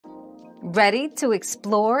Ready to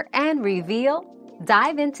explore and reveal?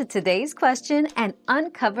 Dive into today's question and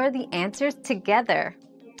uncover the answers together.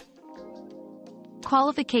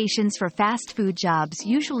 Qualifications for fast food jobs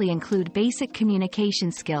usually include basic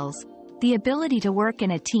communication skills, the ability to work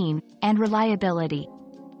in a team, and reliability.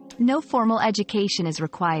 No formal education is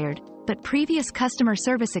required, but previous customer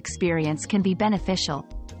service experience can be beneficial.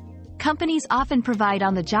 Companies often provide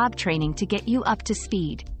on-the-job training to get you up to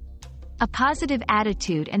speed. A positive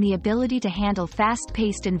attitude and the ability to handle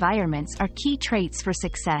fast-paced environments are key traits for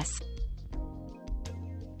success.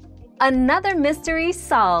 Another mystery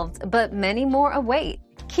solved, but many more await.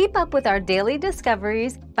 Keep up with our daily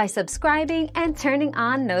discoveries by subscribing and turning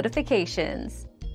on notifications.